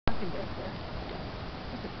can get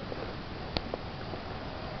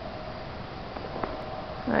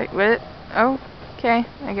there. Like, what? Oh, okay.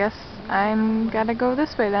 I guess I'm gotta go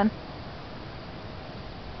this way then.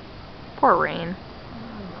 Poor Rain.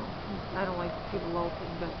 I don't like people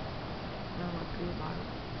loafing, but I don't know what to do about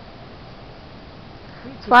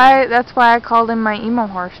it. That's why I called him my emo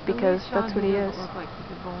horse, because that's what he is. Look like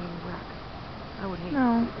he's a bony wreck. I would hate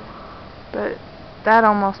No, to see that. but that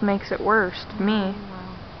almost makes it worse to me.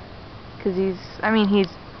 Because he's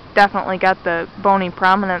definitely got the bony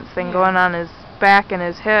prominence thing going on his back and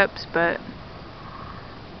his hips, but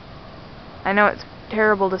I know it's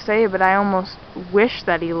terrible to say, but I almost wish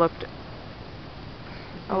that he looked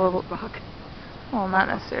a little... Well, not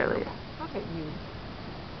necessarily. Look at you.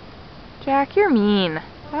 Jack, you're mean.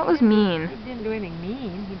 That was mean. He didn't do anything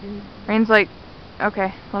mean. He didn't... Rain's like,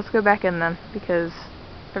 okay, let's go back in then, because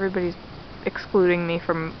everybody's excluding me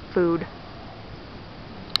from food.